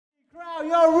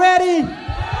y'all ready?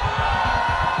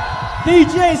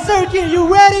 DJ Sirkid,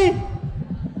 you ready?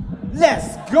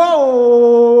 Let's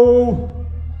go!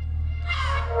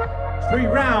 3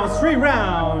 rounds, 3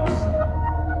 rounds.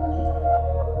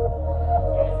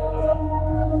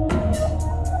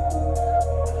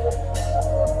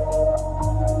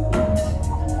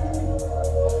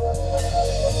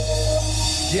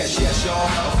 Yes, yes, y'all.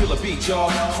 I feel a beat, y'all.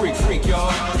 Freak, freak,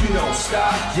 y'all. You don't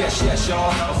stop. Yes, yes,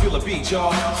 y'all. I feel a beat,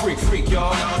 y'all. Freak, freak,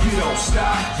 y'all. You don't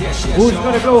stop. Yes, yes, who's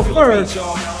gonna go first?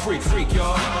 Freak, freak,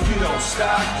 y'all. You don't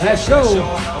stop. Let's go.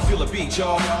 I feel a beat,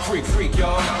 y'all. Freak, freak,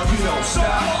 y'all. You don't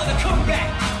stop. Don't call it a comeback.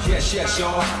 Yes, yes,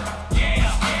 y'all. Yeah.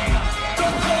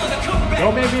 Don't call it a comeback.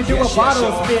 Don't make me do a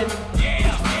bottle spin.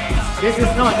 This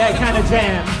is not that kind of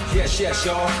jam. Yes, yes,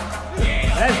 y'all.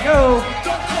 Let's go.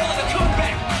 Don't call it a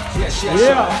comeback. Yes, yes,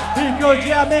 yeah, people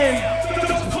jamming.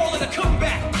 Don't call it a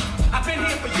comeback. I've been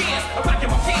here for years, I'm rocking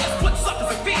my tears, put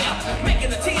suckers in fear, making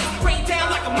the tears rain down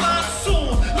like a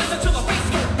monsoon. Listen to the bass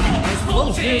go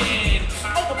explosion,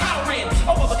 overpowering,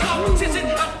 over the competition,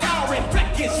 I'm powering,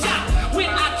 wrecking shot. When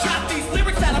I drop these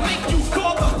lyrics that'll make you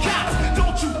call the cops.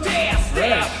 Don't you dare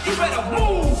stare, you better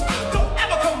move. Don't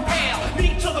ever compare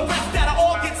me to the rest that'll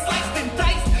all get sliced and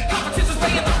diced. Competition's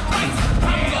paying the price.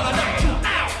 I'm gonna knock you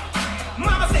out.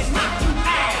 Mama said knock you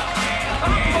out.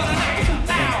 I'm gonna knock you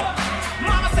out.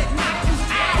 Mama said knock you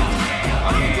out.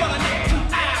 I'm gonna knock you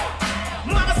out.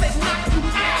 Mama said knock you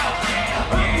out.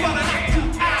 I'm gonna knock you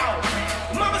out.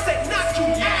 Mama said knock you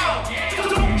out.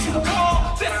 Don't you call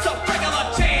this a regular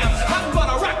jam. I'm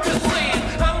gonna rock this land.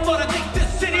 I'm gonna take this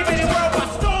city, many world by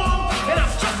storm. And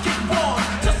I'm just getting warm.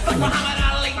 Just like Muhammad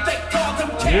Ali, they called him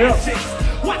Cassius.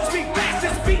 Watch me pass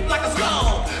this beat like a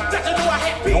skull. That you know I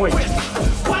had beat with.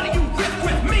 Why do you rip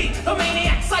with me, the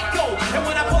maniac psycho? And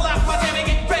when I pull out my jam,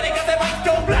 get ready, cause they might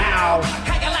go blow.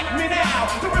 How you like me now?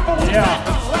 The river will not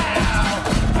allow.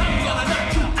 I'm gonna knock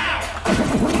you out.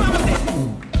 Mama said,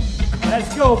 let's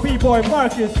go, B-boy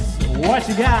Marcus. What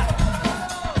you got?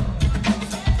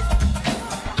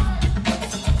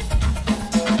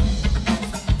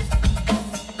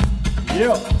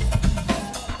 Yeah.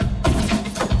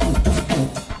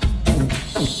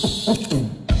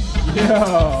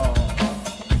 Yeah.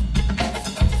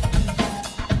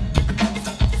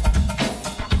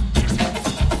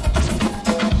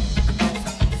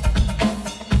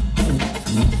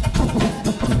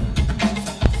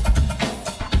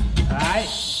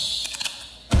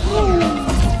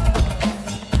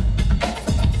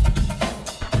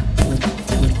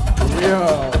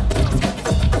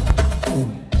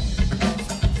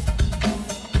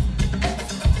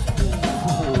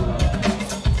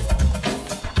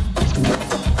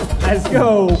 Let's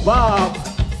go, Bob.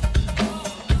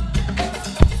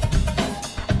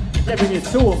 Giving it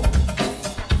to him.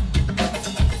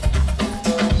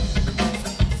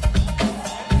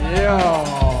 Yeah.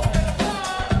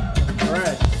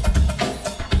 Fresh.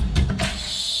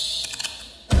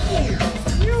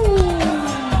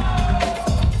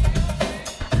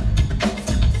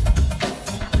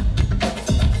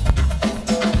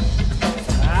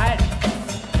 Alright.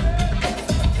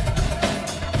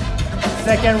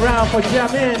 Second round for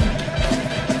jamming.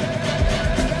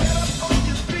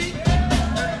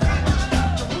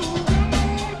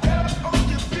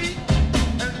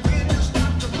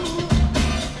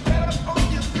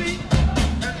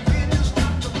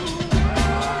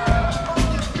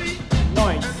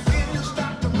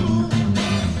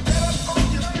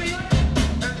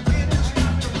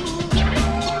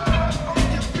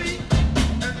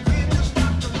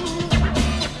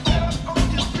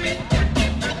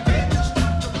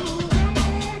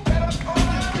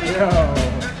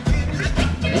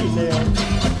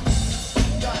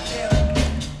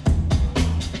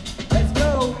 Let's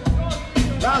go.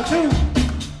 Round 2.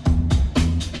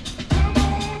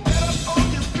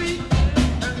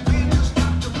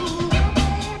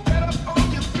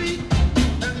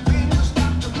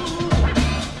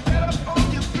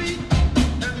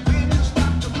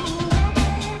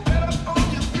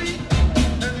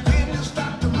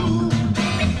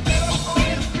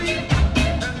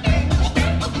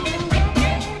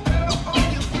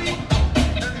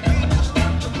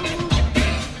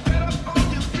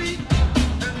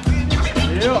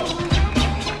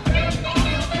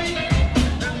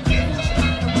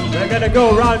 We're gonna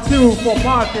go round 2 for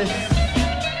Marcus.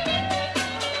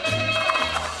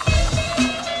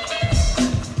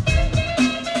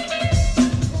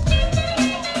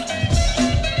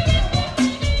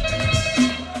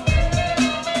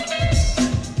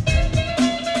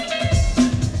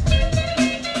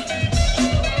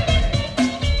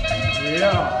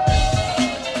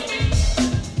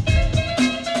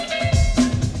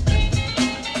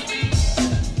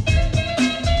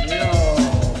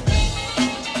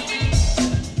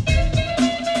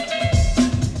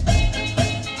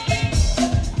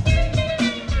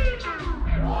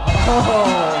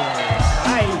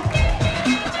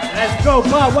 Let's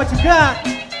go, Bob, what you got?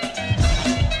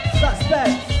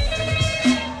 Suspect.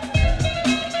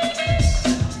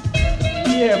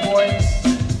 Yeah, boy.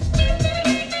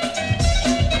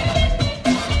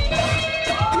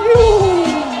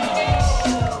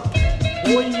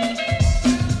 Boy.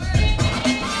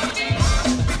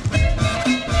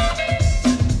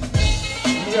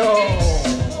 Yo.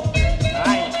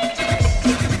 Nice.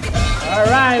 All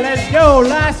right, let's go.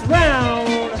 Last round.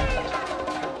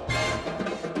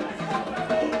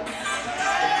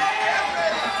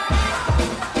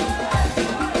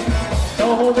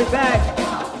 Don't hold it back.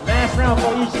 Last round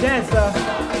for each dancer.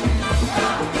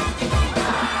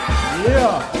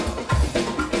 Yeah.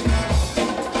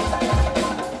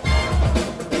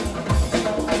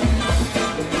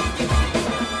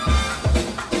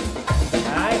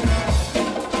 Alright.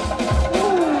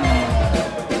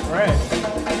 Right.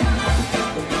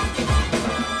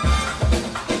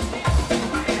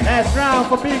 Last round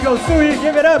for Bigo Suyi.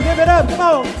 Give it up, come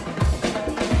on.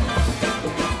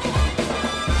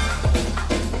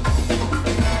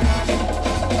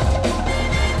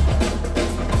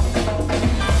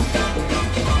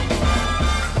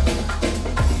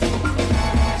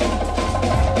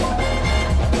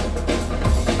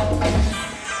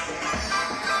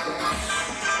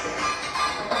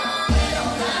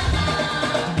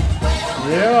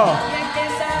 Yeah.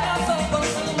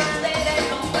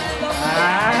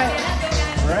 Alright.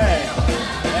 Right.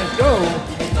 Let's go.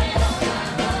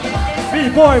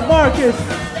 B-boy Marcus.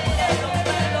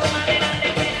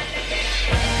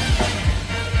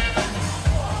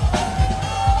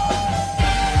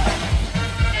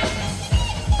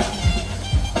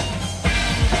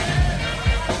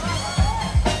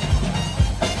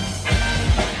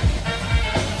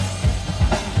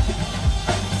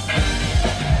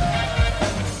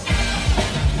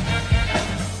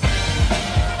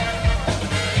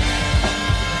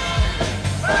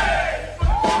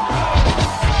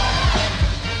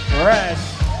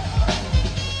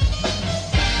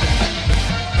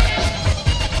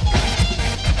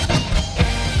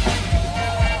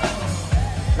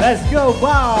 Let's go,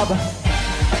 Bob.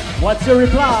 What's your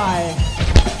reply?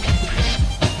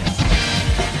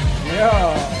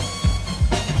 Yeah.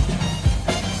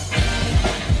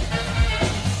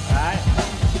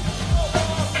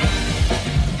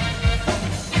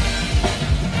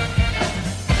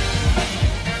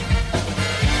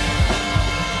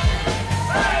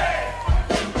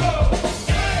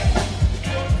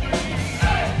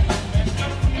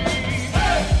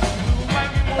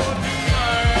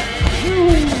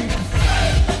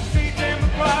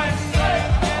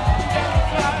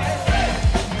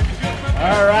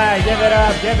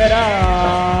 Give it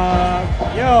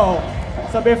up. Yo,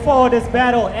 so before this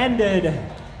battle ended,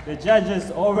 the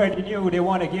judges already knew they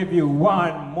want to give you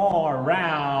one more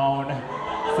round.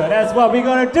 So that's what we're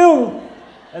gonna do.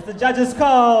 As the judges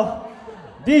call,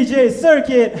 DJ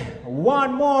Sirkid,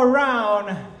 one more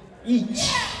round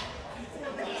each.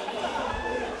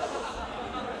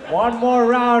 One more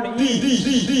round each.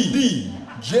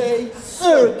 DJ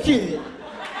Sirkid.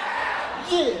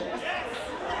 Yeah.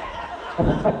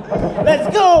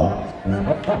 Let's go!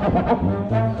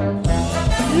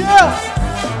 Yeah!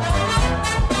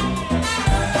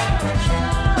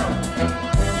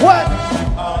 What?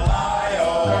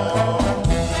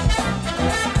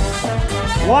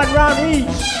 One round each.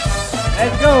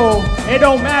 Let's go. It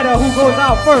don't matter who goes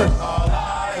out first.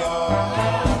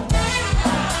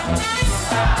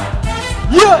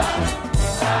 Yeah!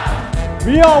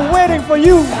 We are waiting for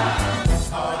you.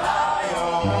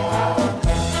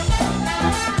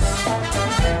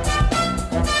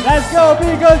 Let's go,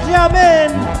 Bigo Jam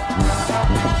in.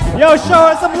 Yo, show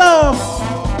us some love.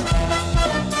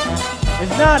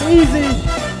 It's not easy.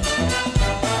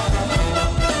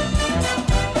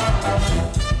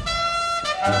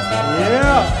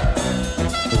 Yeah.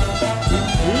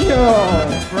 Yo,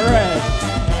 fresh.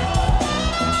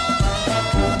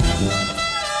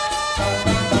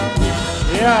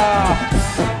 Yeah.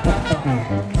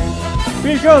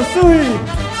 Bigo Suyi,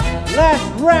 last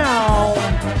round.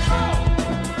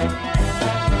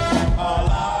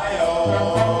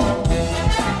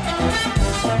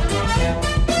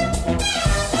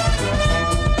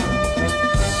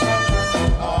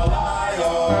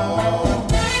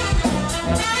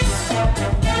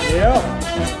 Yep.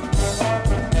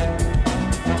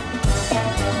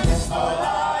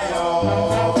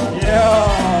 Yeah.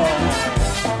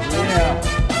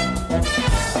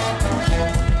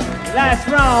 Last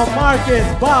round, Marcus,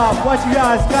 Bob, what you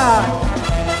guys got?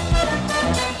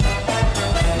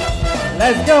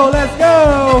 Let's go, let's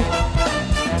go.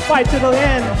 Fight to the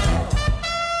end.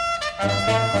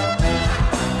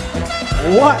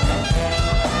 What?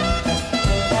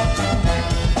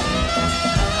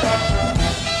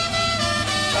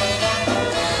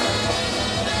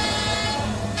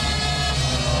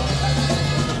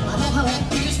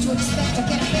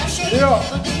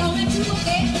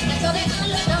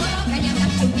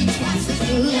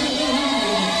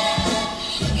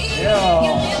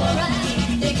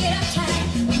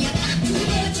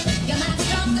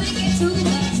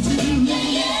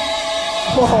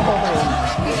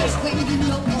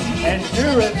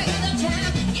 Endurance.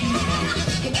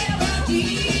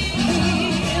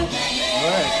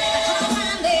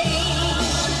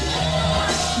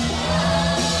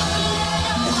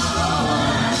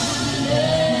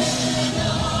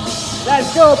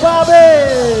 Let's go, Bobby!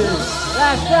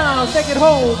 Last down, take it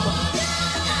home.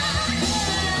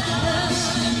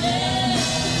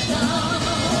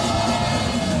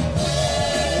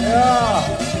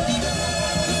 Yeah.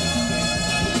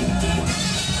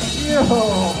 Yo.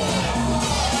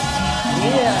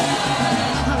 Yeah.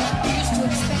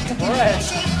 All right.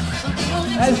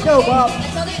 Let's go, Bob.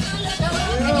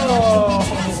 Yo.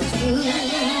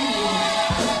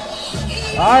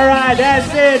 All right,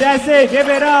 that's it. Give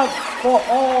it up for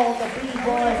all the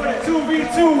B-boys. For the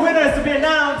 2v2 winners to be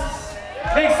announced.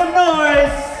 Make some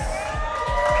noise.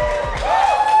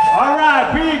 All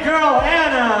right, B-girl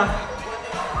Anna.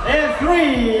 In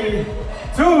 3,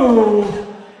 2,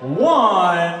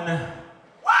 1.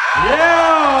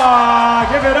 Yeah!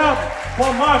 Give it up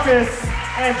for Marcus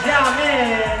and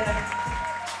Jamin.